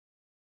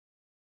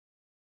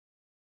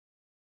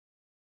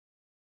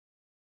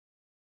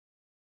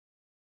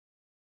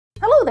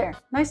there,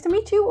 nice to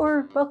meet you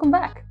or welcome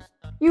back.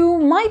 You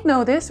might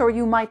know this or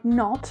you might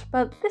not,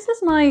 but this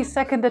is my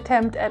second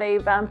attempt at a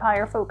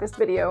vampire-focused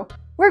video.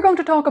 We're going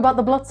to talk about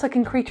the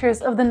blood-sucking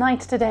creatures of the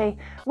night today,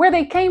 where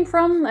they came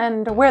from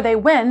and where they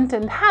went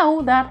and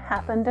how that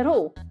happened at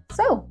all.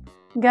 So,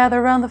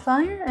 gather around the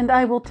fire and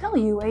I will tell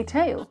you a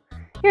tale.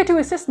 Here to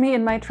assist me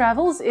in my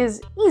travels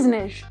is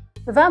Iznij,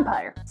 the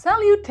vampire.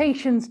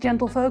 Salutations,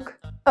 gentlefolk.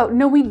 Oh,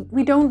 no,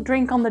 we don't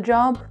drink on the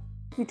job.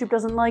 YouTube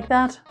doesn't like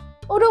that.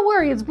 Oh, don't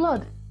worry, it's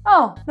blood.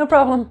 Oh, no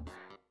problem.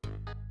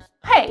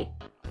 Hey!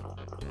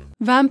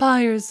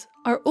 Vampires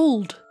are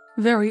old.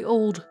 Very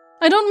old.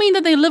 I don't mean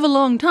that they live a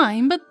long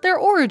time, but their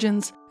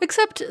origins.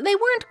 Except they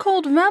weren't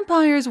called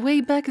vampires way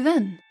back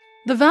then.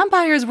 The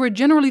vampires we're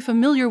generally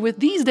familiar with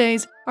these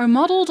days are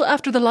modeled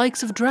after the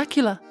likes of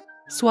Dracula.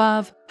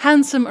 Suave,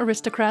 handsome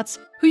aristocrats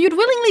who you'd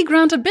willingly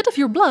grant a bit of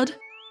your blood,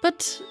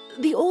 but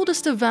the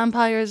oldest of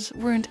vampires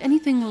weren't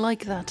anything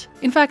like that.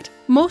 In fact,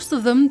 most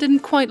of them didn't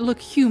quite look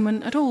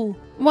human at all.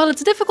 While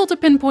it's difficult to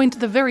pinpoint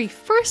the very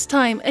first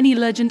time any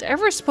legend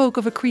ever spoke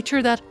of a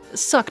creature that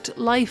sucked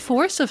life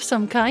force of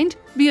some kind,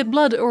 be it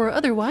blood or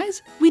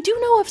otherwise, we do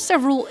know of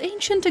several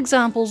ancient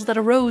examples that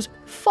arose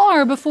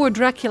far before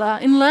Dracula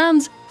in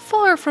lands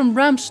far from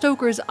Bram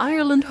Stoker's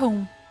Ireland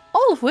home,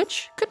 all of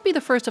which could be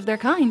the first of their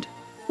kind.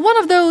 One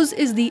of those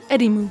is the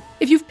Edimu.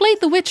 If you've played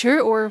The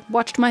Witcher or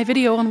watched my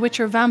video on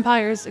Witcher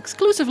vampires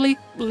exclusively,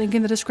 link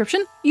in the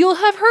description, you'll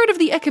have heard of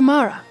the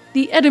Ekimmara.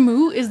 The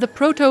Edimu is the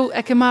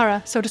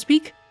proto-Ekimmara, so to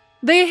speak.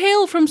 They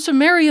hail from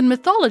Sumerian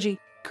mythology,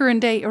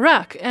 current-day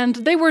Iraq, and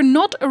they were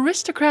not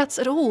aristocrats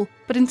at all,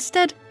 but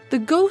instead the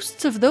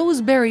ghosts of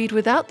those buried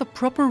without the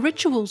proper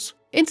rituals.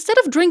 Instead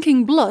of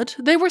drinking blood,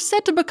 they were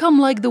said to become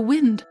like the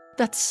wind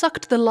that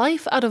sucked the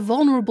life out of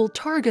vulnerable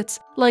targets,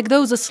 like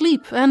those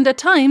asleep, and at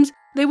times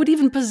they would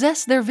even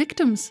possess their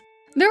victims.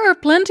 There are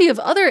plenty of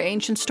other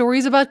ancient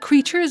stories about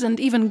creatures and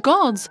even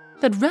gods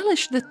that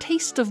relished the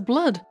taste of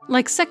blood,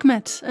 like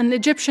Sekhmet, an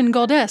Egyptian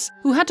goddess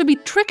who had to be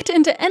tricked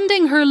into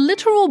ending her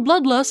literal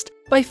bloodlust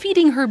by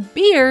feeding her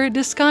beer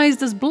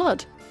disguised as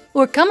blood.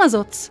 Or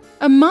Kamazots,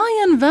 a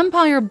Mayan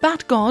vampire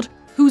bat god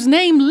whose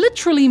name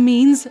literally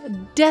means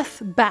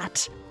death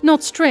bat.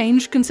 Not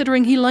strange,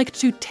 considering he liked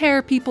to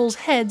tear people's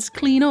heads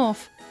clean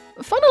off.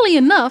 Funnily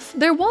enough,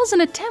 there was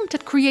an attempt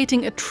at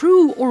creating a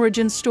true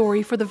origin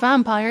story for the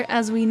vampire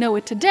as we know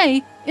it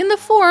today in the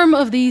form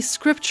of the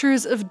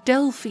Scriptures of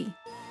Delphi.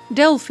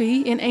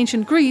 Delphi, in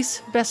ancient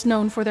Greece, best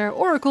known for their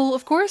oracle,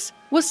 of course,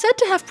 was said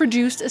to have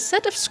produced a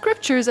set of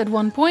scriptures at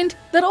one point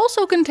that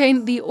also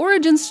contained the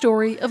origin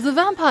story of the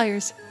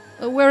vampires.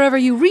 Wherever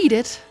you read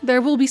it,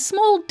 there will be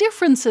small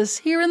differences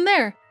here and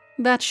there.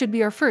 That should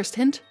be our first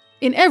hint.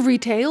 In every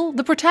tale,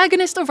 the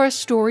protagonist of our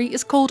story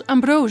is called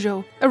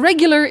Ambrogio, a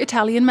regular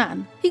Italian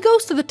man. He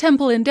goes to the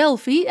temple in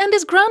Delphi and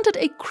is granted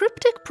a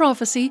cryptic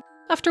prophecy,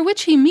 after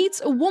which he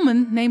meets a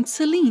woman named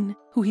Selene,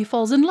 who he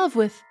falls in love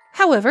with.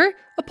 However,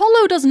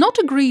 Apollo does not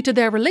agree to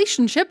their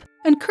relationship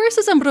and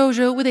curses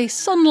Ambrogio with a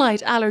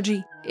sunlight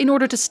allergy. In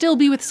order to still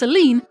be with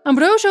Selene,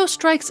 Ambrogio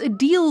strikes a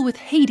deal with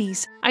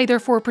Hades, either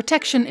for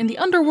protection in the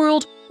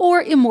underworld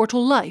or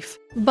immortal life.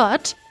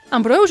 But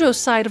Ambrogio's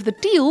side of the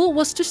deal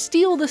was to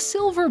steal the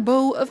silver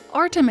bow of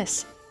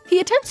Artemis. He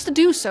attempts to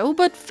do so,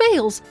 but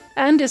fails,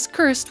 and is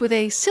cursed with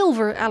a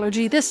silver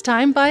allergy this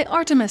time by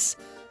Artemis.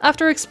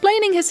 After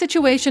explaining his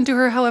situation to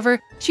her, however,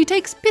 she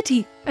takes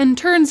pity and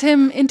turns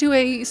him into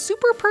a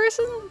super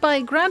person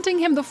by granting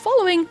him the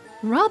following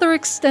rather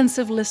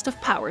extensive list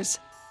of powers.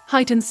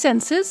 Heightened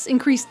senses,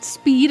 increased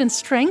speed and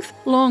strength,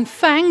 long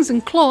fangs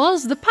and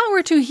claws, the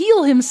power to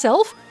heal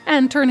himself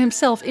and turn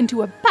himself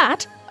into a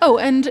bat. Oh,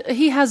 and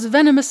he has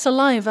venomous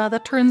saliva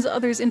that turns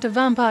others into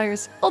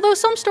vampires, although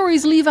some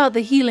stories leave out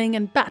the healing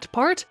and bat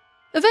part.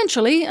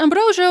 Eventually,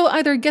 Ambrogio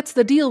either gets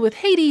the deal with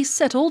Hades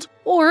settled,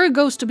 or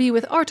goes to be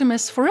with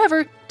Artemis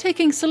forever,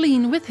 taking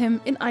Selene with him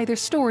in either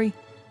story.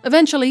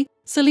 Eventually,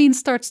 Selene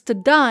starts to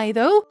die,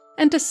 though,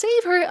 and to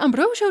save her,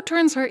 Ambrogio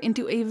turns her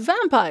into a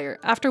vampire,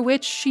 after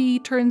which she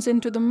turns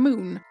into the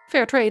moon.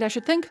 Fair trade, I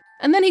should think.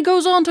 And then he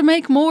goes on to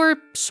make more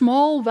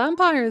small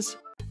vampires.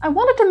 I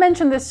wanted to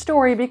mention this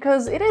story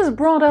because it is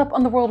brought up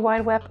on the World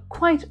Wide Web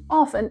quite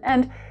often,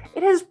 and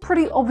it is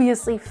pretty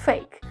obviously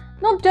fake.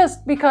 Not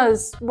just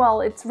because,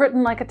 well, it's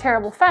written like a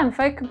terrible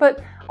fanfic,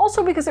 but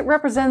also because it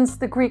represents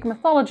the Greek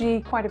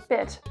mythology quite a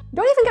bit.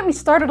 Don't even get me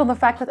started on the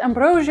fact that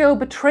Ambrogio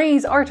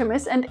betrays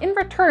Artemis, and in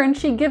return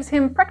she gives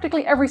him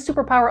practically every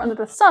superpower under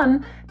the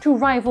sun to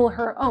rival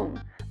her own.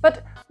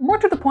 But more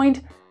to the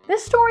point,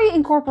 this story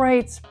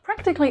incorporates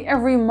practically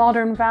every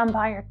modern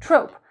vampire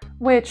trope,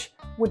 which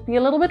would be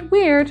a little bit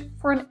weird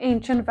for an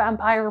ancient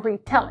vampire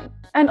retelling.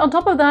 And on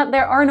top of that,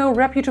 there are no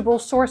reputable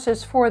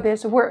sources for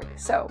this work,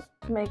 so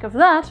make of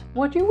that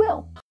what you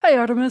will. Hey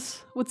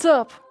Artemis, what's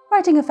up?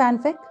 Writing a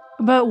fanfic.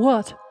 About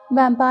what?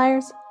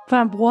 Vampires.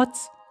 Vamp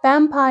what's?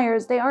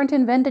 Vampires, they aren't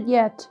invented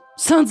yet.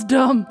 Sounds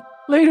dumb.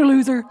 Later,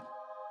 loser.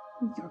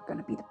 You're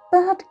gonna be the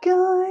bad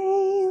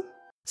guy.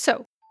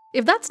 So,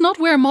 if that's not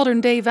where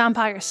modern-day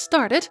vampires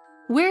started,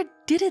 where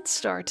did it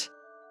start?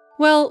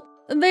 Well,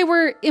 they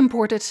were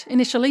imported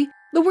initially,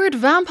 The word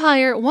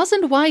vampire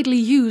wasn't widely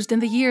used in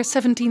the year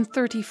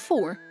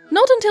 1734,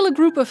 not until a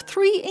group of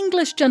 3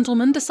 English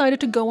gentlemen decided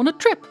to go on a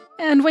trip.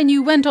 And when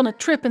you went on a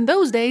trip in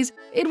those days,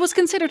 it was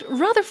considered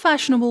rather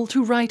fashionable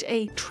to write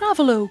a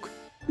travelogue.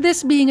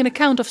 This being an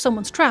account of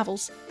someone's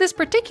travels. This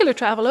particular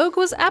travelogue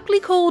was aptly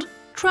called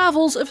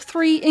Travels of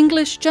 3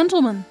 English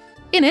Gentlemen.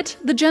 In it,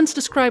 the gents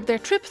describe their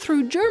trip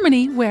through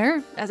Germany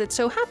where, as it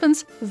so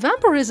happens,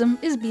 vampirism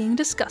is being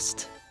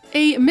discussed.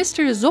 A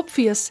Mr.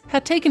 Zopfius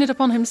had taken it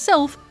upon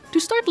himself to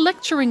start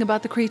lecturing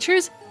about the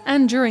creatures,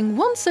 and during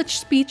one such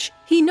speech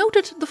he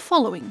noted the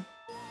following.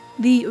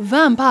 The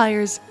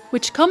vampires,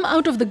 which come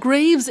out of the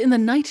graves in the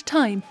night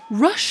time,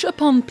 rush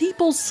upon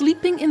people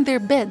sleeping in their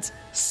beds,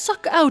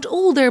 suck out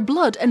all their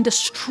blood and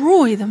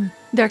destroy them.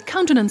 Their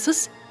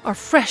countenances are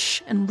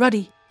fresh and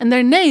ruddy, and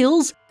their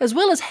nails, as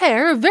well as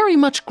hair, very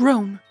much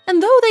grown.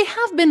 And though they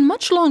have been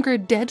much longer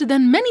dead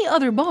than many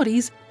other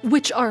bodies,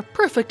 which are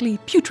perfectly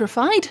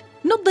putrefied,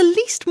 not the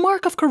least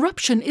mark of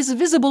corruption is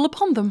visible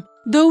upon them.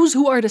 Those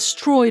who are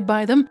destroyed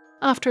by them,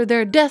 after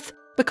their death,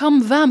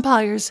 become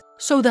vampires,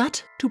 so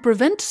that, to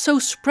prevent so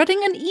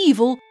spreading an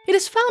evil, it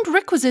is found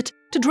requisite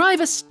to drive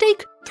a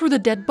stake through the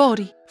dead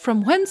body,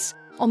 from whence,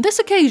 on this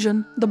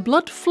occasion, the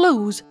blood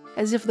flows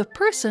as if the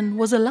person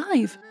was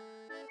alive.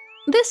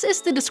 This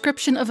is the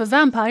description of a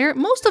vampire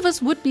most of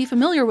us would be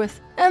familiar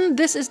with, and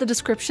this is the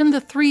description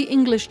the 3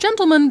 English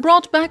gentlemen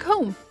brought back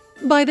home.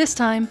 By this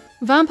time,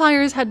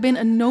 vampires had been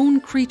a known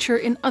creature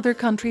in other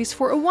countries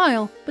for a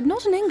while, but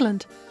not in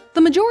England.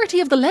 The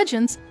majority of the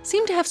legends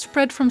seem to have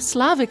spread from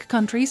Slavic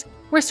countries,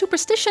 where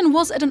superstition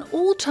was at an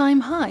all-time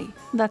high.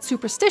 That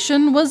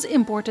superstition was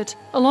imported,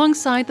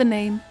 alongside the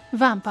name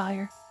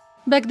vampire.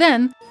 Back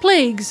then,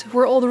 plagues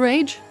were all the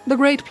rage. The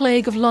Great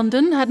Plague of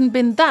London hadn't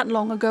been that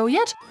long ago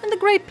yet, and the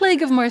Great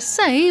Plague of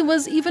Marseille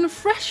was even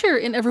fresher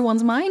in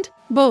everyone's mind,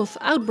 both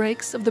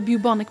outbreaks of the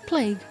bubonic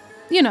plague.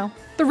 You know,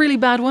 the really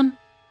bad one.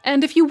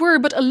 And if you were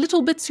but a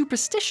little bit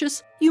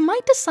superstitious, you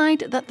might decide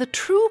that the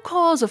true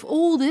cause of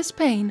all this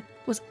pain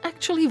was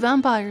actually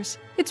vampires.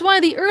 It's why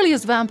the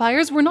earliest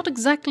vampires were not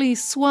exactly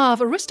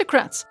suave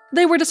aristocrats.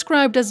 They were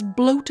described as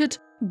bloated,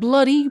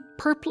 bloody,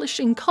 purplish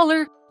in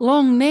color,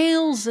 long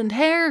nails and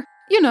hair.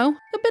 You know,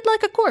 a bit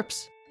like a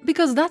corpse.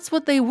 Because that's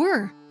what they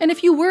were. And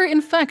if you were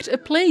in fact a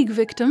plague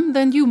victim,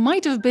 then you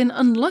might have been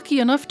unlucky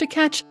enough to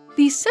catch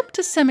the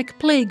septicemic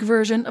plague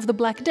version of the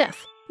Black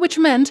Death, which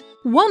meant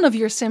one of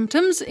your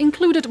symptoms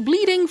included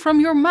bleeding from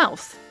your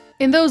mouth.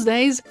 In those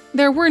days,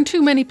 there weren't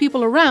too many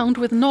people around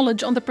with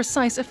knowledge on the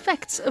precise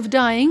effects of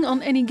dying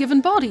on any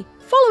given body.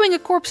 Following a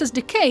corpse's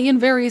decay in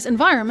various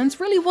environments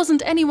really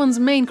wasn't anyone's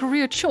main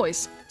career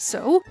choice.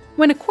 So,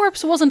 when a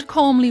corpse wasn't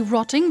calmly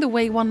rotting the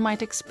way one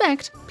might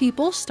expect,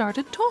 people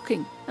started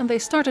talking. And they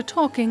started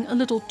talking a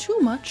little too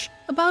much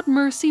about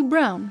Mercy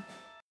Brown.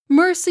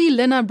 Mercy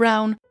Lena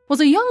Brown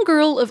was a young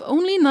girl of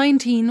only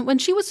 19 when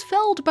she was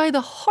felled by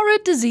the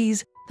horrid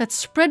disease that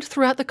spread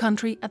throughout the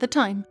country at the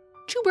time,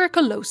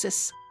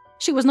 tuberculosis.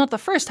 She was not the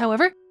first,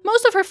 however.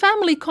 Most of her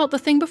family caught the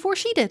thing before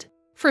she did.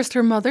 First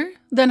her mother,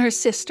 then her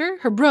sister,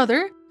 her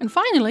brother, and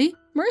finally,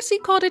 Mercy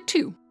caught it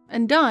too,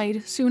 and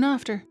died soon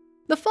after.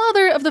 The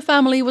father of the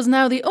family was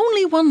now the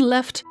only one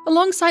left,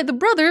 alongside the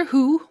brother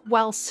who,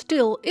 while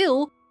still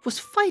ill, was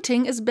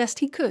fighting as best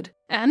he could.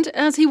 And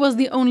as he was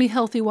the only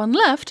healthy one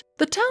left,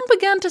 the town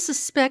began to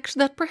suspect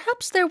that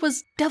perhaps there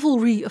was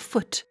devilry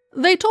afoot.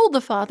 They told the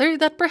father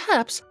that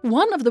perhaps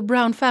one of the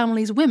Brown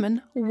family's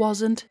women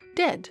wasn't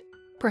dead.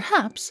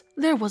 Perhaps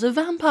there was a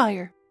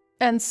vampire.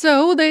 And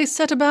so they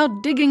set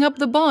about digging up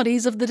the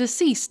bodies of the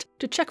deceased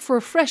to check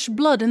for fresh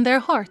blood in their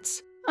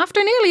hearts.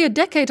 After nearly a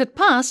decade had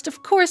passed,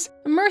 of course,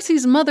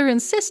 Mercy's mother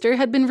and sister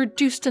had been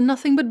reduced to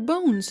nothing but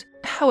bones.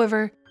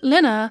 However,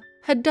 Lena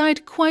had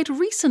died quite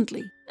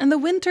recently, and the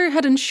winter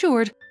had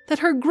ensured that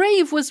her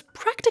grave was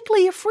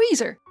practically a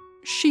freezer.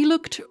 She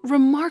looked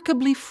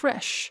remarkably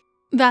fresh.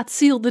 That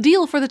sealed the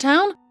deal for the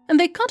town, and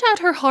they cut out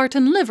her heart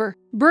and liver,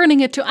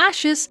 burning it to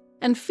ashes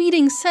and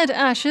feeding said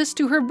ashes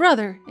to her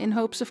brother in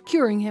hopes of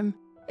curing him.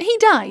 He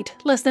died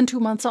less than 2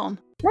 months on.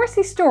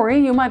 Mercy's story,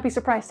 you might be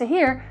surprised to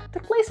hear,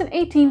 took place in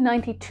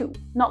 1892,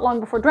 not long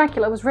before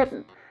Dracula was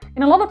written.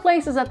 In a lot of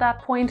places at that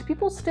point,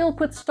 people still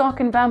put stock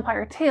in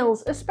vampire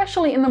tales,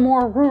 especially in the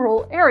more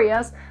rural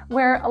areas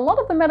where a lot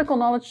of the medical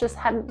knowledge just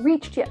hadn't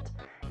reached yet.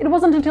 It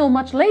wasn't until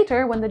much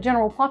later, when the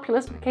general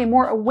populace became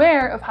more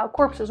aware of how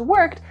corpses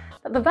worked,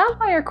 that the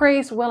vampire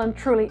craze well and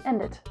truly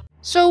ended.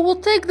 So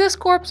we'll take this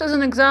corpse as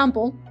an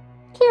example.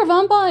 Clear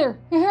vampire.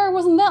 Her hair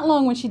wasn't that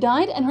long when she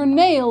died, and her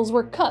nails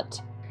were cut.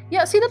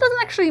 Yeah, see, that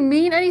doesn't actually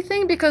mean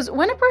anything, because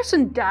when a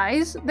person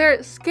dies,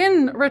 their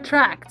skin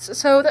retracts.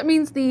 So that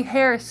means the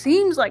hair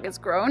seems like it's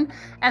grown,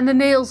 and the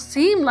nails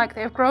seem like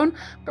they've grown,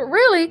 but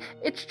really,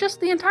 it's just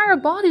the entire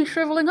body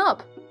shriveling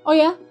up. Oh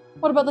yeah?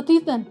 What about the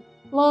teeth then?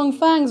 Long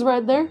fangs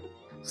right there.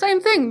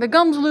 Same thing, the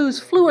gums lose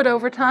fluid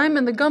over time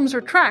and the gums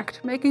retract,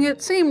 making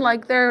it seem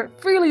like they're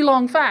really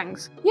long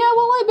fangs. Yeah,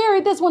 well, I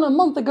buried this one a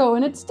month ago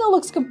and it still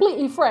looks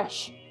completely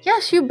fresh.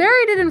 Yes, you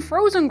buried it in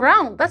frozen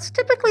ground. That's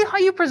typically how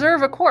you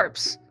preserve a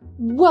corpse.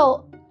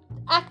 Well,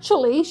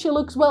 Actually, she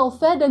looks well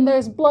fed and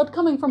there's blood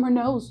coming from her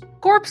nose.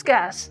 Corpse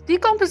gas.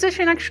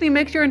 Decomposition actually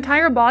makes your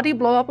entire body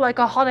blow up like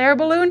a hot air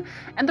balloon,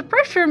 and the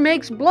pressure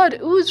makes blood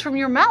ooze from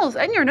your mouth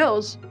and your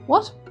nose.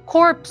 What?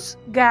 Corpse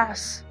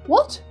gas.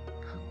 What?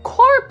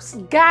 Corpse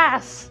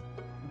gas!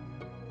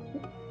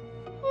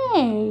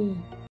 Hey.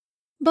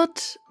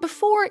 But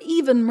before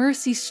even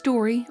Mercy's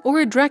story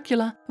or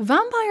Dracula,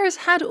 vampires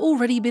had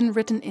already been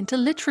written into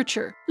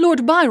literature.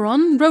 Lord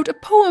Byron wrote a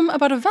poem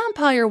about a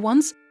vampire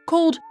once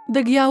called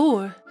the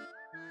Giaour.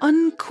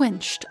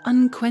 Unquenched,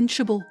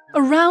 unquenchable,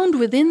 around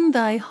within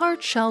thy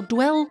heart shall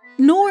dwell,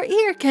 nor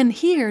ear can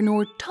hear,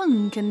 nor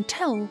tongue can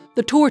tell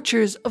the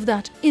tortures of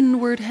that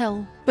inward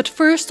hell. But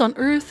first on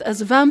earth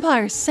as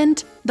vampires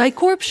sent, thy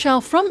corpse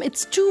shall from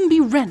its tomb be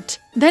rent,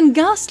 then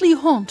ghastly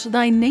haunt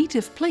thy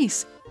native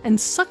place, and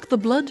suck the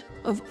blood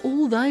of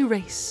all thy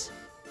race.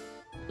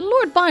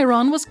 Lord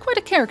Byron was quite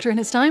a character in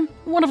his time,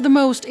 one of the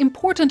most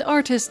important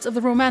artists of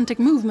the Romantic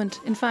movement,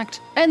 in fact.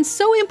 And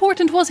so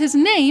important was his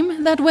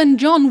name that when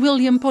John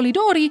William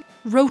Polidori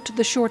wrote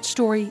the short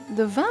story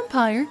The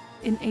Vampire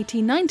in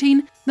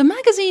 1819, the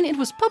magazine it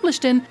was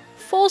published in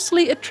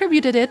falsely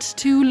attributed it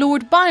to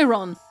Lord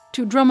Byron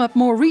to drum up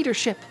more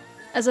readership.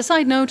 As a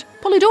side note,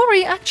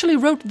 Polidori actually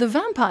wrote The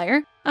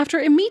Vampire after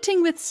a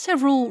meeting with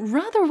several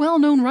rather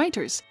well-known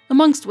writers,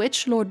 amongst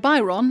which Lord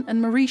Byron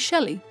and Mary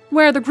Shelley,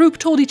 where the group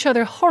told each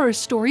other horror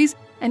stories,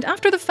 and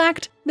after the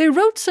fact, they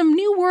wrote some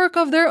new work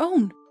of their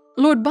own.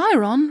 Lord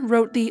Byron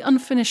wrote the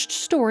unfinished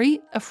story,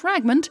 A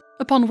Fragment,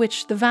 upon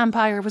which The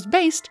Vampire was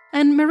based,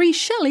 and Mary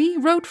Shelley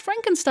wrote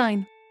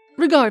Frankenstein.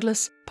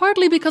 Regardless,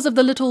 partly because of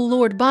the little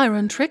Lord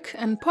Byron trick,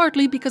 and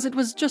partly because it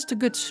was just a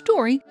good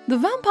story, The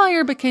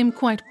Vampire became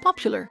quite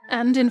popular,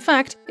 and in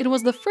fact, it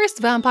was the first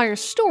vampire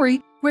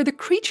story where the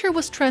creature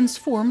was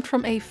transformed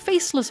from a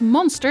faceless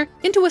monster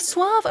into a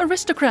suave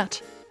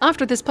aristocrat.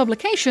 After this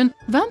publication,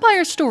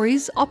 vampire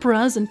stories,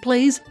 operas, and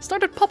plays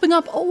started popping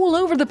up all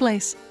over the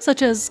place,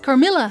 such as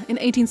Carmilla in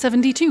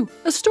 1872,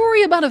 a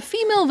story about a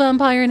female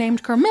vampire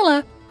named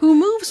Carmilla who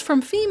moves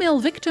from female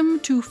victim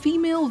to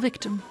female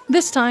victim,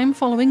 this time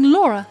following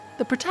Laura,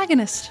 the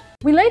protagonist.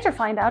 We later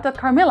find out that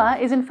Carmilla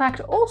is in fact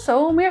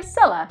also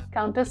Mircella,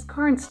 Countess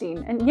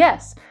Karnstein, and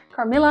yes,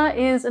 Carmilla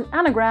is an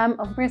anagram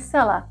of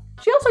Mircella.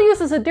 She also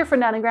uses a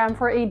different anagram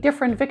for a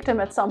different victim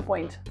at some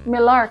point,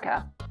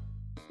 Millarca.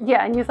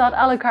 Yeah, and you thought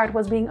Alucard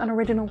was being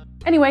unoriginal.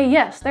 Anyway,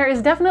 yes, there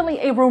is definitely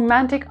a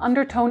romantic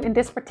undertone in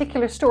this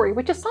particular story,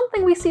 which is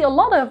something we see a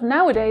lot of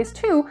nowadays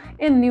too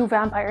in new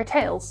vampire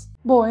tales.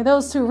 Boy,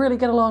 those two really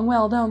get along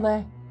well, don't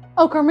they?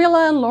 Oh,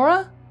 Carmilla and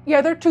Laura?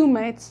 Yeah, they're tomb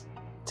mates.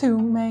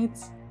 Tomb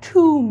mates.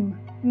 Tomb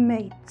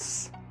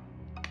mates.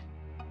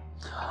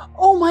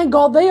 Oh my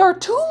god, they are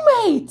tomb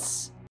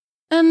mates!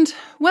 And,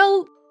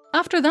 well,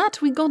 after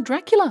that we got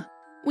Dracula.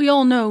 We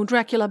all know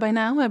Dracula by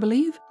now, I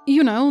believe.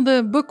 You know,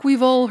 the book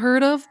we've all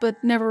heard of but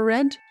never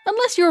read.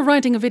 Unless you're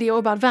writing a video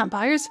about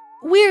vampires.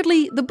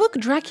 Weirdly, the book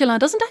Dracula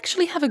doesn't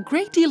actually have a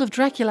great deal of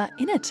Dracula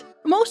in it.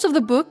 Most of the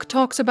book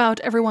talks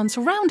about everyone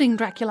surrounding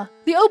Dracula.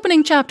 The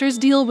opening chapters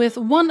deal with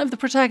one of the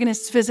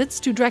protagonist's visits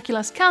to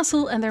Dracula's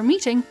castle and their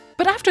meeting,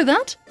 but after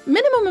that,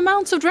 minimum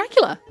amounts of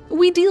Dracula.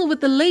 We deal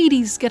with the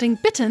ladies getting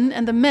bitten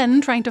and the men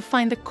trying to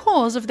find the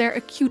cause of their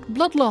acute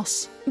blood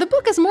loss. The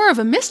book is more of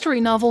a mystery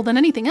novel than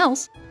anything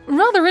else.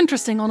 Rather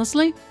interesting,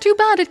 honestly. Too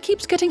bad it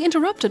keeps getting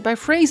interrupted by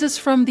phrases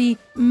from the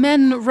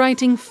men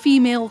writing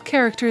female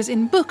characters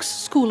in books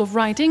school of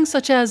writing,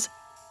 such as,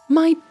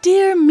 "My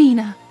dear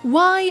Mina,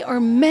 why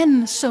are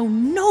men so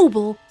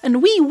noble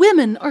and we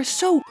women are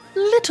so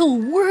little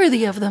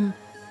worthy of them?"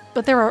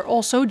 But there are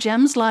also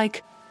gems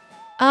like,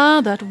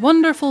 "Ah, that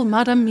wonderful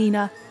Madame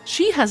Mina.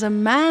 She has a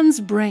man's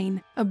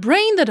brain, a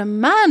brain that a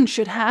man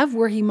should have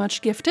were he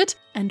much gifted,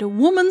 and a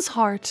woman's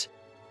heart."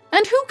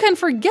 And who can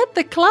forget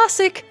the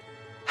classic,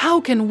 "How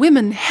can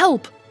women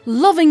help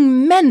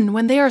loving men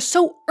when they are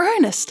so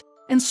earnest,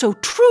 and so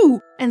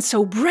true, and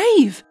so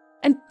brave?"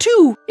 And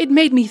two, it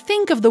made me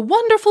think of the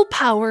wonderful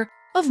power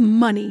of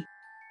money.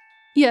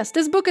 Yes,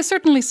 this book is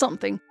certainly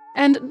something.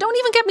 And don't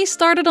even get me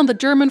started on the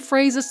German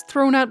phrases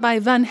thrown out by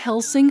Van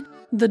Helsing,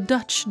 the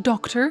Dutch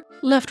doctor,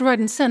 left, right,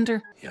 and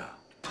center. Ja.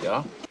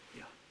 Ja.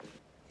 Ja.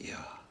 Ja.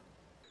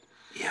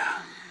 Ja.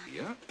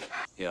 Ja.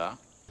 Ja.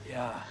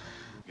 Ja.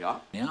 Ja.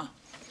 Ja.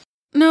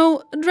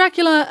 No,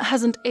 Dracula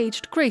hasn't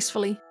aged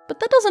gracefully, but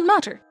that doesn't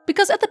matter,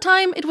 because at the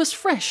time it was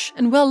fresh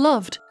and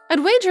well-loved. I'd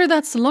wager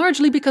that's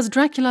largely because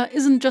Dracula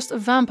isn't just a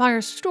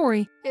vampire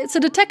story, it's a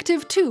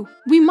detective too.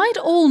 We might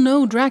all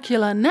know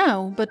Dracula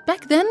now, but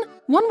back then,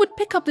 one would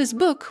pick up this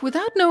book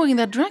without knowing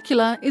that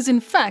Dracula is in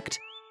fact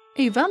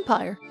a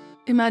vampire.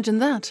 Imagine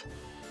that.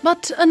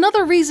 But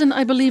another reason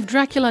I believe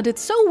Dracula did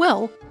so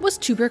well was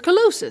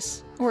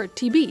tuberculosis, or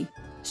TB.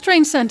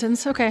 Strange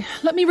sentence, okay,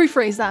 let me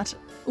rephrase that.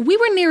 We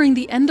were nearing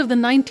the end of the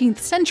 19th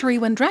century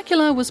when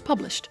Dracula was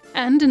published,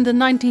 and in the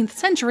 19th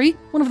century,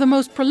 one of the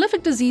most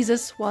prolific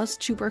diseases was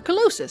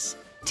tuberculosis.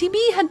 TB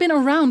had been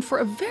around for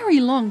a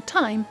very long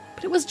time,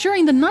 but it was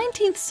during the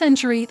 19th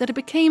century that it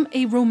became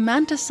a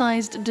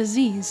romanticized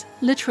disease,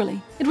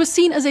 literally. It was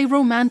seen as a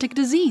romantic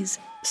disease.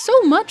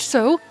 So much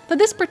so that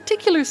this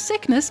particular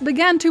sickness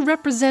began to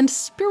represent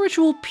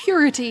spiritual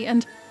purity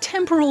and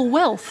temporal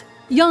wealth.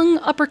 Young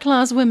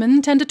upper-class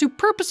women tended to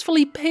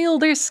purposefully pale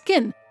their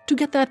skin to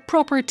get that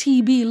proper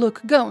TB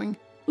look going.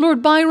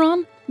 Lord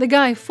Byron, the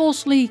guy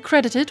falsely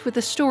credited with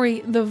the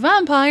story The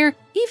Vampire,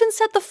 even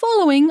said the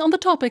following on the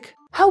topic.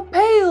 "How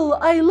pale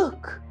I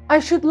look! I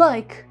should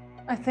like,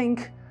 I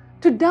think,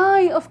 to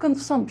die of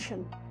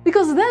consumption.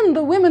 Because then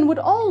the women would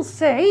all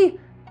say,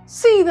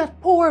 'See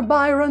that poor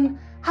Byron,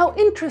 how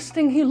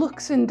interesting he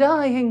looks in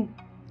dying.'"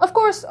 Of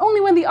course,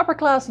 only when the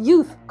upper-class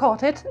youth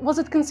caught it was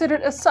it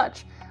considered as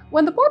such.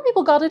 When the poor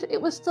people got it,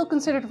 it was still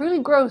considered really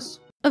gross.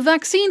 A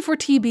vaccine for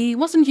TB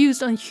wasn't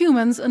used on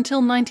humans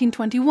until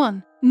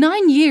 1921,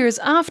 9 years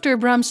after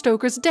Bram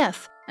Stoker's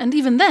death, and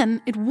even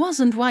then, it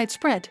wasn't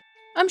widespread.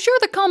 I'm sure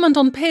the comment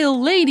on pale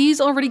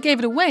ladies already gave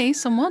it away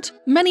somewhat.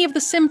 Many of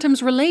the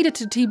symptoms related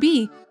to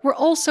TB were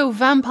also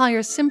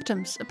vampire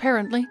symptoms,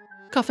 apparently.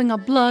 Coughing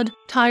up blood,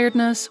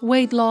 tiredness,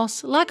 weight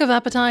loss, lack of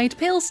appetite,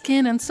 pale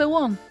skin, and so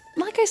on.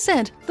 Like I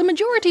said, the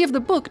majority of the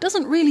book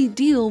doesn't really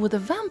deal with a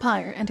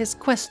vampire and his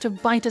quest to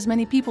bite as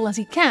many people as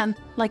he can,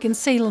 like in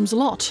Salem's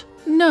Lot.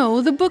 No,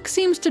 the book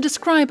seems to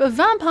describe a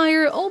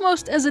vampire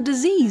almost as a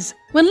disease.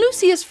 When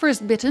Lucy is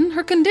first bitten,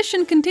 her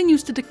condition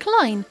continues to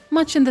decline,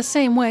 much in the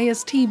same way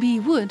as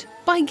TB would.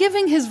 By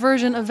giving his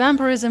version of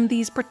vampirism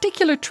these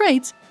particular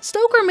traits,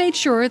 Stoker made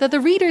sure that the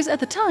readers at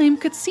the time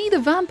could see the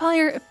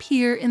vampire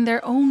appear in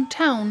their own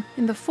town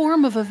in the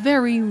form of a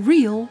very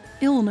real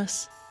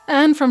illness.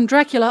 And from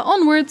Dracula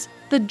onwards,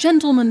 the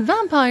gentleman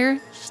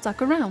vampire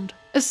stuck around.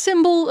 A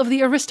symbol of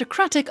the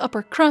aristocratic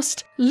upper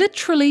crust,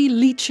 literally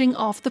leeching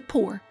off the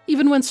poor,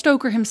 even when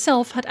Stoker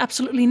himself had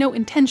absolutely no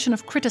intention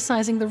of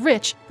criticizing the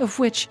rich, of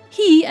which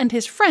he and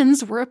his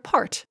friends were a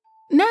part.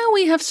 Now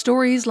we have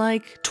stories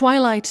like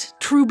Twilight,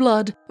 True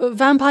Blood,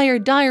 Vampire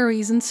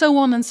Diaries, and so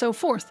on and so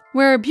forth,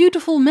 where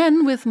beautiful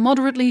men with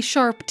moderately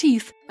sharp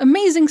teeth,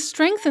 amazing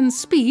strength and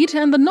speed,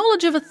 and the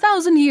knowledge of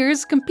 1,000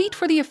 years compete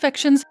for the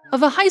affections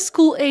of a high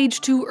school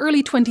age to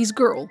early 20s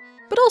girl.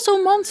 But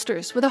also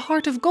monsters with a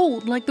heart of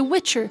gold like The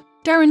Witcher,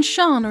 Darren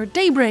Shan, or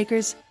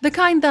Daybreakers, the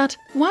kind that,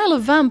 while a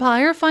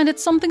vampire, find it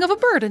something of a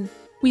burden.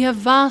 We have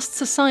vast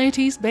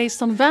societies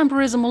based on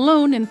vampirism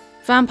alone in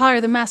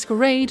Vampire the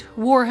Masquerade,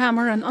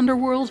 Warhammer, and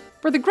Underworld,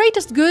 where the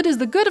greatest good is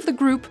the good of the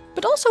group,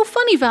 but also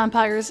funny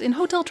vampires in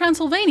Hotel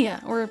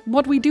Transylvania, or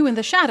What We Do in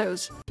the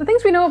Shadows. The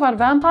things we know about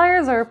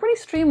vampires are pretty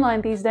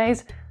streamlined these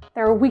days.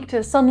 They're weak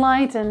to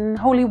sunlight and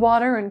holy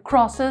water and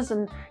crosses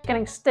and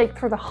getting staked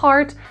through the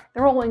heart.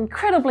 They're all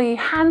incredibly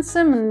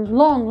handsome and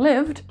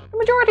long-lived. The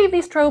majority of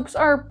these tropes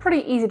are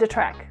pretty easy to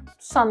track.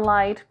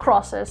 Sunlight,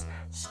 crosses,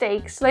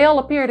 stakes, they all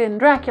appeared in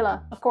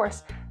Dracula, of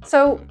course.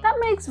 So that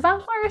makes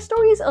vampire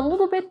stories a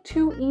little bit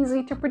too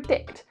easy to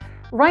predict.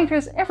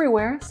 Writers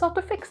everywhere sought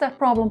to fix that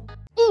problem.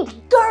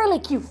 "Eat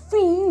garlic, you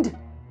fiend!"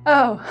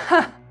 Oh,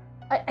 ha!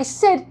 I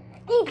said,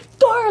 eat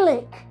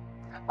garlic!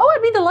 Oh,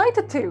 I'd be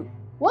delighted to.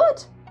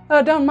 What?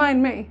 Don't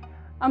mind me.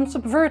 I'm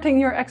subverting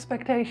your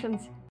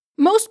expectations.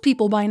 Most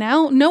people by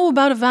now know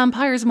about a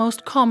vampire's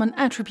most common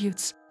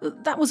attributes.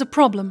 That was a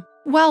problem.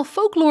 While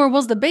folklore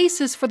was the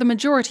basis for the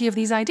majority of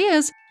these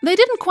ideas, they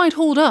didn't quite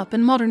hold up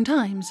in modern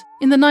times.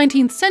 In the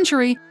 19th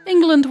century,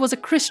 England was a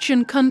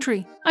Christian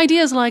country.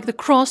 Ideas like the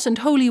cross and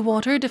holy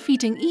water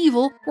defeating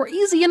evil were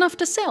easy enough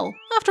to sell.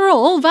 After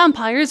all,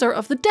 vampires are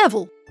of the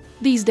devil.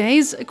 These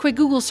days, a quick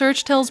Google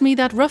search tells me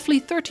that roughly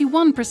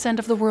 31%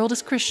 of the world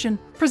is Christian.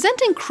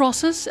 Presenting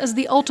crosses as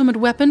the ultimate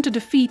weapon to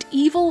defeat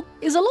evil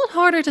is a lot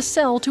harder to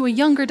sell to a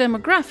younger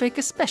demographic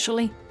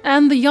especially.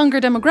 And the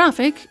younger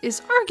demographic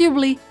is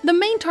arguably the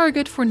main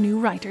target for new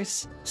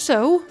writers.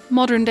 So,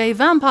 modern-day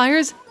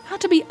vampires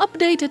had to be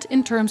updated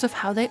in terms of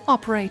how they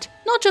operate.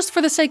 Not just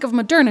for the sake of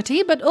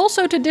modernity, but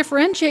also to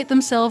differentiate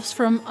themselves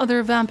from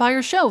other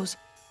vampire shows.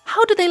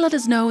 How do they let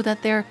us know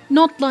that they're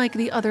not like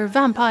the other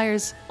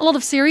vampires? A lot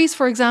of series,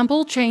 for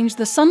example, change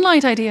the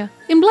sunlight idea.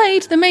 In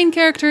Blade, the main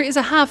character is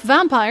a half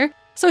vampire,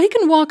 so he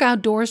can walk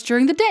outdoors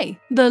during the day.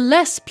 The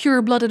less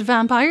pure-blooded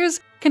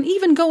vampires can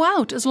even go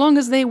out as long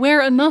as they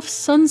wear enough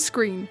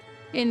sunscreen.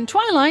 In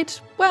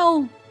Twilight,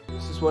 well,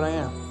 this is what I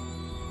am.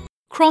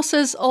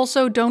 Crosses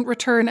also don't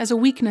return as a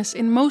weakness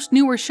in most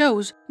newer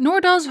shows,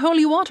 nor does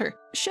holy water.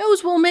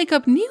 Shows will make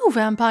up new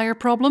vampire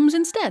problems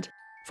instead.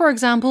 For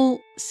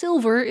example,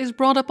 silver is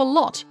brought up a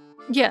lot.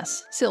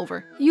 Yes,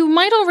 silver. You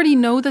might already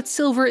know that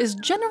silver is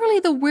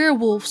generally the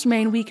werewolf's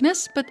main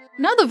weakness, but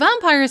now the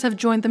vampires have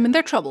joined them in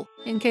their trouble.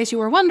 In case you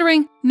were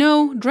wondering,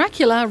 no,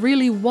 Dracula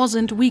really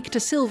wasn't weak to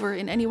silver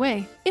in any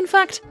way. In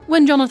fact,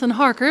 when Jonathan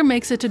Harker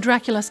makes it to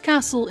Dracula's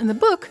castle in the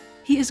book,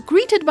 he is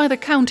greeted by the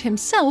Count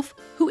himself,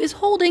 who is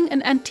holding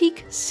an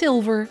antique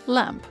silver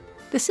lamp.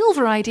 The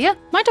silver idea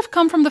might have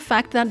come from the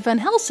fact that Van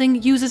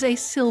Helsing uses a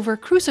silver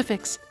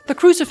crucifix. The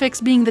crucifix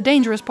being the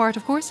dangerous part,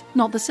 of course,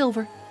 not the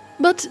silver.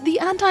 But the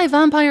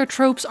anti-vampire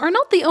tropes are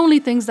not the only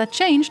things that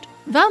changed.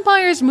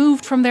 Vampires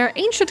moved from their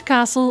ancient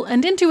castle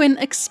and into an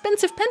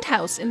expensive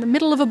penthouse in the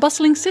middle of a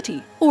bustling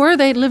city. Or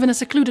they'd live in a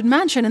secluded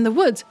mansion in the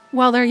woods,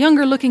 while their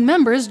younger-looking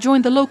members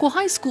joined the local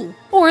high school.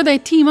 Or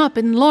they'd team up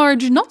in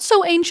large, not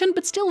so ancient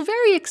but still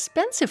very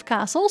expensive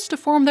castles to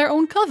form their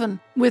own coven,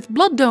 with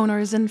blood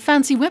donors and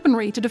fancy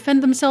weaponry to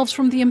defend themselves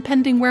from the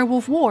impending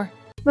werewolf war.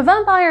 The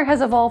vampire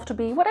has evolved to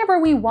be whatever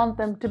we want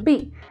them to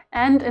be,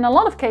 and in a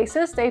lot of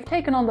cases they've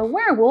taken on the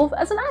werewolf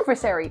as an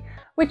adversary,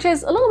 which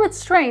is a little bit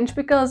strange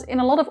because in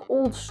a lot of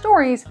old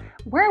stories,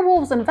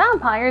 werewolves and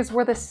vampires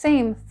were the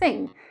same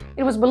thing.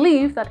 It was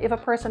believed that if a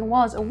person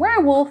was a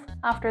werewolf,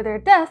 after their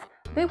death,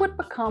 they would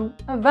become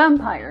a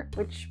vampire,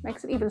 which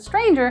makes it even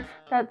stranger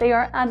that they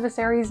are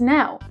adversaries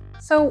now.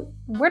 So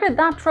where did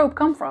that trope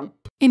come from?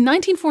 In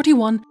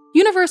 1941,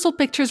 Universal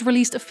Pictures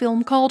released a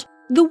film called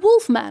The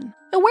Wolfman,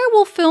 a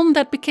werewolf film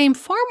that became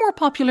far more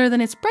popular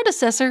than its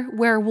predecessor,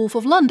 Werewolf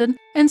of London,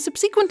 and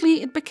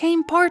subsequently it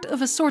became part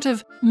of a sort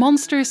of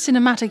monster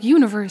cinematic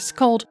universe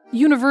called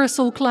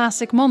Universal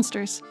Classic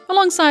Monsters,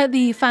 alongside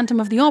the Phantom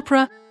of the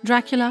Opera,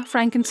 Dracula,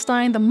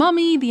 Frankenstein, the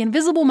Mummy, the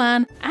Invisible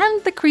Man,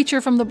 and the Creature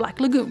from the Black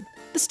Lagoon.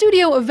 The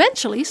studio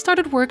eventually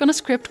started work on a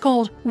script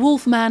called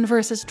Wolfman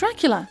vs.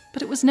 Dracula,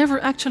 but it was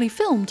never actually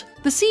filmed.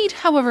 The seed,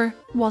 however,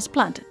 was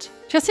planted.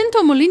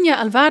 Jacinto Molina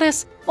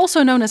Alvarez,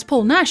 also known as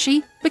Paul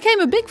Naschy, became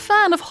a big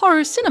fan of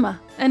horror cinema,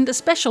 and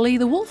especially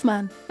the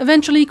Wolfman,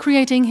 eventually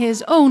creating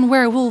his own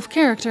werewolf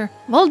character,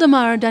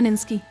 Waldemar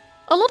Daninsky.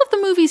 A lot of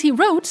the movies he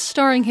wrote,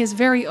 starring his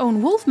very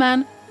own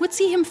Wolfman, would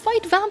see him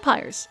fight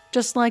vampires,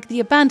 just like the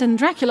abandoned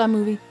Dracula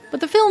movie.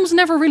 But the films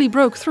never really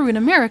broke through in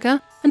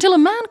America until a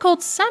man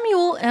called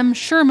Samuel M.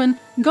 Sherman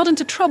got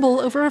into trouble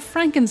over a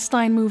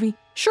Frankenstein movie.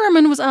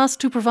 Sherman was asked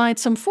to provide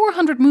some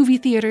 400 movie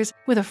theaters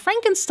with a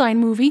Frankenstein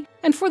movie,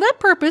 and for that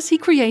purpose he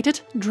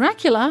created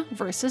Dracula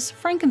vs.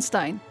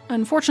 Frankenstein.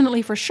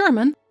 Unfortunately for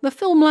Sherman, the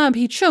film lab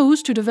he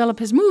chose to develop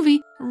his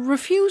movie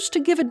refused to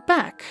give it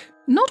back.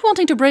 Not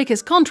wanting to break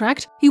his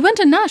contract, he went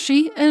to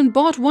Naschy and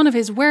bought one of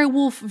his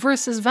werewolf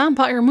versus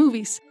vampire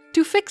movies.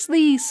 To fix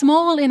the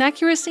small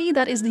inaccuracy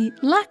that is the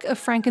lack of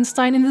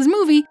Frankenstein in this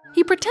movie,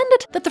 he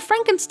pretended that the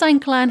Frankenstein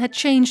clan had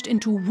changed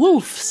into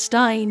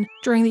Wolfstein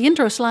during the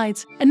intro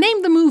slides and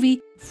named the movie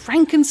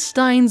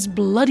Frankenstein's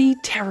Bloody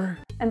Terror.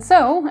 And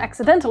so,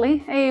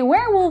 accidentally, a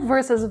werewolf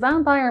versus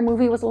vampire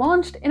movie was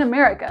launched in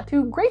America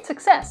to great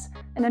success,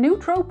 and a new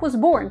trope was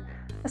born,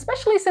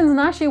 especially since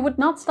Naschy would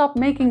not stop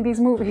making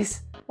these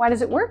movies. Why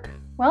does it work?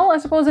 Well, I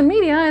suppose in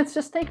media it's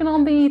just taken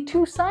on the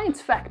two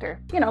sides factor.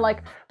 You know,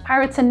 like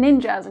pirates and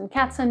ninjas and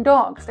cats and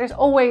dogs. There's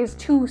always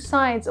two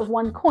sides of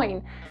one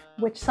coin.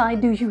 Which side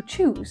do you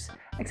choose?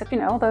 Except, you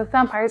know, the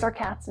vampires are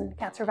cats and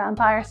cats are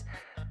vampires.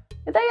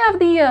 They have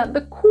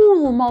the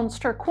cool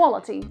monster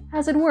quality,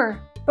 as it were.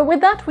 But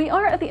with that, we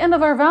are at the end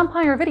of our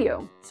vampire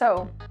video.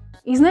 So,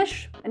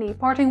 Isnish, any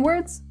parting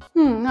words?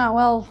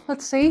 Well,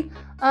 let's see.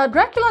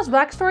 Dracula's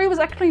backstory was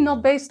actually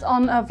not based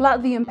on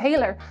Vlad the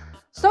Impaler.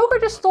 Stoker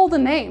just stole the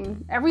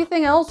name.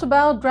 Everything else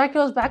about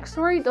Dracula's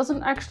backstory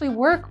doesn't actually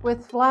work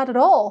with Vlad at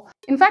all.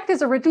 In fact,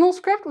 his original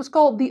script was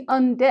called The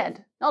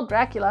Undead, not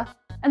Dracula.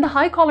 And the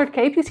high-collared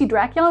cape you see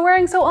Dracula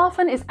wearing so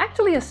often is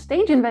actually a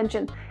stage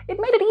invention.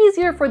 It made it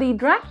easier for the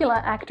Dracula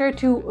actor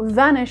to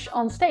vanish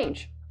on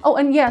stage. Oh,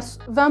 and yes,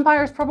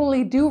 vampires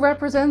probably do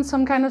represent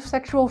some kind of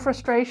sexual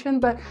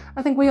frustration, but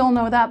I think we all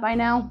know that by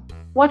now.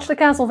 Watch the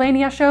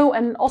Castlevania show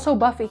and also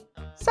Buffy.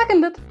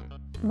 Seconded.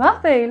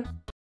 Vampyr.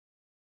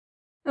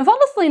 I've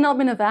honestly not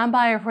been a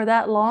vampire for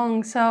that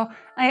long, so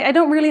I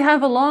don't really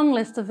have a long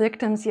list of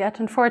victims yet,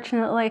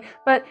 unfortunately.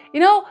 But, you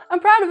know, I'm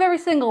proud of every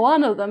single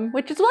one of them,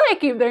 which is why I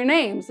keep their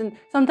names, and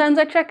sometimes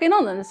I check in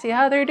on them to see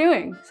how they're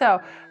doing. So,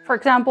 for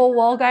example,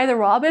 Wall Guy the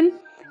Robin.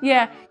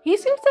 Yeah, he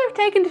seems to have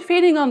taken to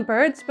feeding on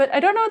birds, but I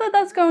don't know that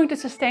that's going to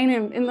sustain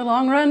him in the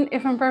long run,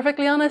 if I'm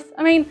perfectly honest.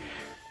 I mean,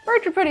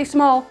 birds are pretty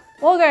small.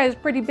 Wall Guy is a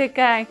pretty big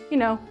guy, you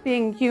know,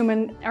 being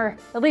human, or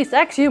at least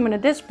ex-human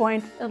at this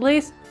point, at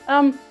least.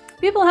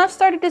 People have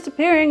started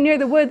disappearing near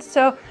the woods,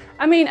 so,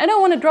 I mean, I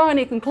don't want to draw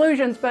any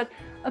conclusions, but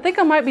I think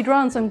I might be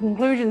drawing some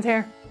conclusions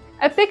here.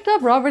 I picked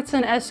up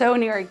Robertson S.O.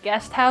 near a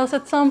guest house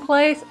at some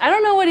place. I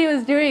don't know what he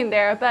was doing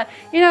there, but,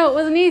 you know, it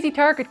was an easy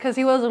target because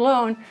he was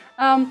alone.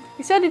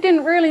 He said he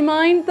didn't really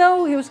mind,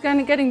 though. He was kind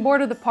of getting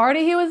bored of the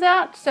party he was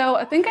at, so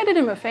I think I did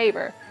him a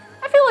favor.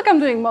 I feel like I'm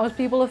doing most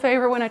people a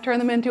favor when I turn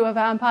them into a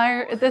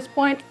vampire at this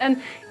point,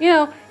 and, you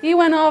know, he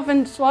went off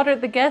and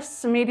slaughtered the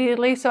guests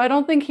immediately, so I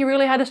don't think he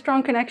really had a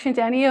strong connection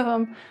to any of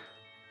them.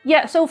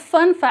 Yeah, so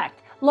fun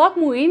fact, Loch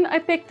Muin I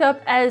picked up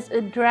as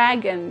a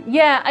dragon.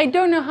 Yeah, I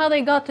don't know how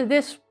they got to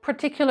this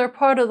particular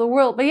part of the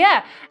world, but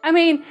yeah, I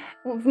mean,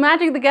 if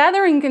Magic the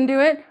Gathering can do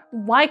it,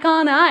 why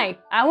can't I?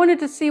 I wanted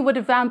to see what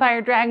a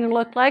vampire dragon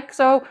looked like,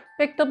 so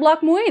picked up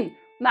Loch Muin.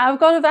 Now I've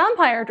got a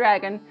vampire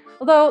dragon.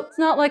 Although, it's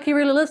not like he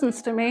really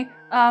listens to me.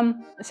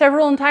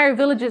 Several entire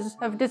villages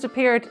have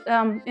disappeared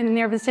in the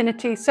near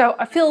vicinity, so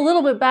I feel a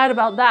little bit bad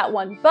about that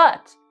one.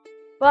 But,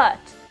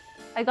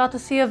 I got to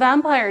see a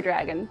vampire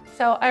dragon,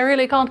 so I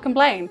really can't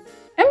complain.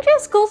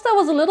 MJ's Skullstaff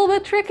was a little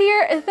bit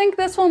trickier. I think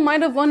this one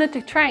might have wanted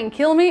to try and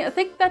kill me. I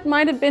think that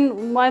might have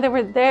been why they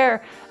were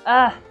there.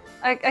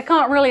 I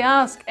can't really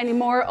ask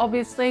anymore,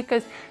 obviously,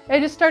 because they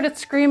just started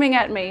screaming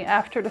at me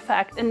after the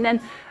fact and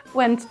then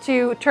went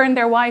to turn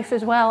their wife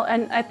as well.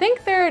 And I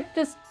think they're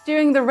just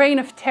doing the Reign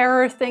of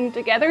Terror thing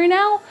together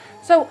now.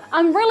 So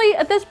I'm really,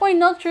 at this point,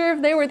 not sure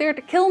if they were there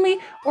to kill me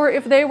or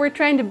if they were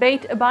trying to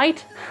bait a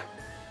bite.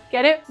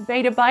 Get it?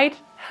 Bait a bite?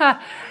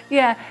 Ha!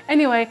 Yeah,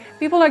 anyway,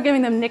 people are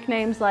giving them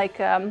nicknames like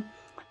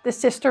the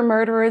sister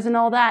murderers and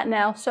all that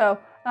now. So,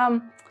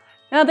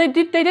 now they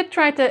did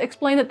try to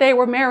explain that they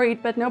were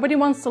married, but nobody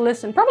wants to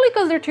listen. Probably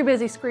because they're too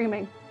busy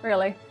screaming,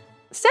 really.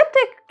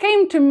 Septic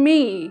came to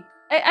me.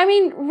 I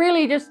mean,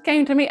 really just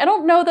came to me. I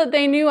don't know that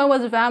they knew I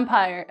was a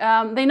vampire.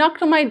 They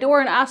knocked on my door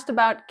and asked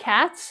about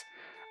cats.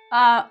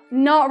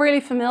 Not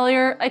really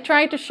familiar. I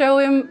tried to show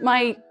him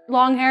my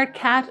long-haired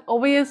cat,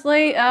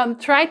 obviously.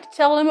 Tried to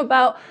tell him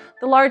about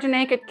the larger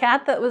naked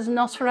cat that was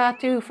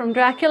Nosferatu from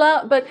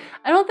Dracula, but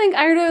I don't think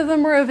either of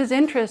them were of his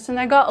interest, and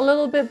I got a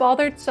little bit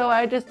bothered, so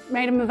I just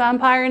made him a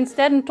vampire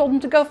instead and told him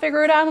to go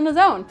figure it out on his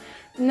own.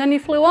 And then he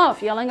flew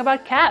off, yelling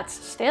about cats,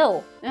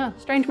 still. Yeah,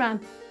 strange man.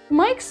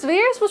 Mike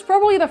Spheres was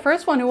probably the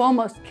first one who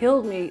almost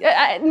killed me.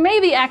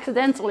 Maybe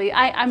accidentally,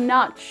 I'm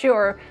not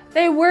sure.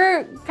 They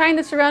were kind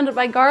of surrounded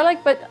by garlic,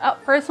 but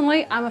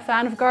personally, I'm a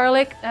fan of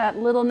garlic.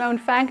 Little known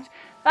fact.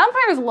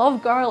 Vampires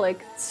love garlic.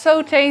 It's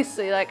so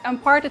tasty. Like, I'm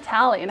part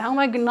Italian. How am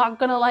I not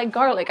gonna like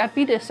garlic? I'd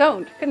be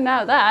disowned. Couldn't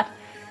have that.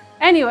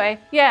 Anyway,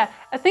 yeah,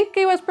 I think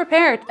he was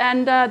prepared,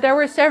 and there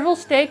were several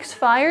stakes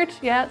fired.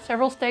 Yeah,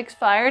 several stakes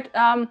fired.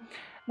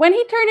 When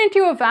he turned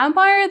into a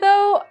vampire,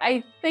 though,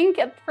 I think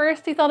at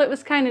first he thought it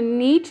was kind of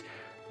neat,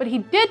 but he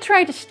did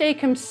try to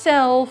stake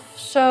himself,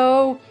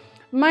 so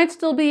might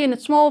still be in a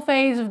small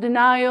phase of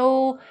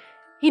denial.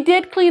 He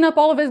did clean up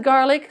all of his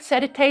garlic,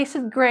 said it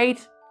tasted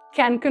great,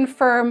 can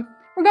confirm.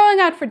 We're going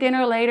out for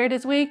dinner later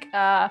this week.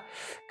 Gonna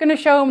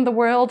show him the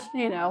world,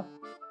 you know,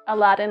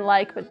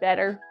 Aladdin-like, but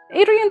better.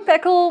 Adrian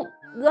Peckle,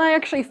 I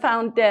actually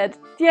found dead.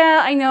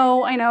 Yeah, I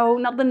know,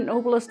 not the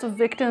noblest of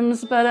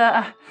victims,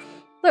 but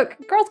look,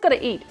 girl's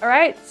gotta eat,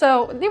 alright?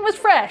 So, it was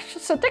fresh,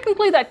 so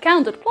technically that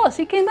counted. Plus,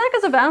 he came back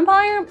as a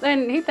vampire,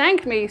 and he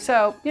thanked me,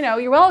 so, you know,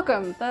 you're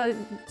welcome. The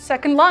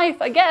second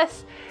life, I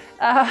guess.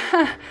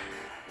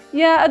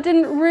 Yeah, I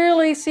didn't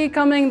really see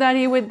coming that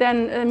he would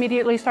then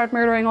immediately start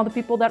murdering all the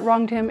people that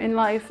wronged him in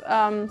life.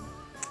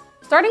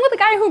 Starting with the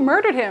guy who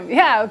murdered him.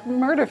 Yeah,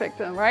 murder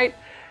victim, right?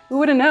 Who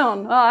would have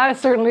known? Well, I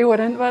certainly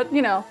wouldn't, but,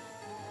 you know,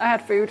 I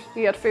had food,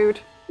 he had food.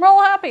 We're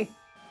all happy.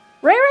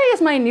 Ray Ray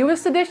is my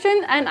newest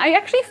addition, and I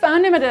actually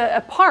found him at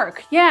a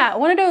park. Yeah,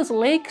 one of those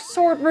lake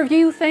sort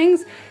review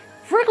things.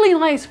 Really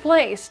nice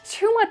place.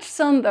 Too much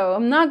sun though,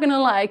 I'm not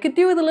gonna lie. Could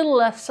do with a little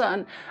less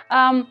sun.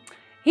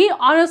 He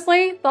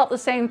honestly thought the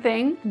same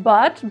thing,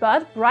 but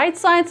bright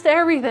sides to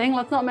everything,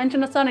 let's not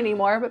mention the sun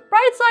anymore, but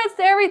bright sides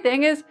to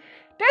everything is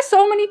there's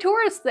so many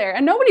tourists there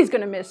and nobody's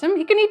gonna miss him.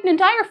 He can eat an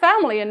entire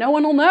family and no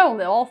one will know.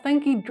 They'll all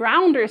think he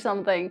drowned or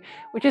something,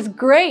 which is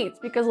great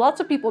because lots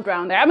of people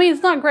drown there. I mean,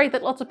 it's not great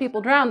that lots of people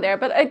drown there,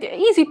 but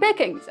easy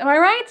pickings. Am I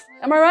right?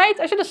 Am I right?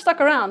 I should have stuck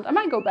around. I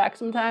might go back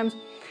sometimes.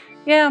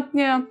 Yeah,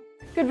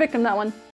 good victim, that one.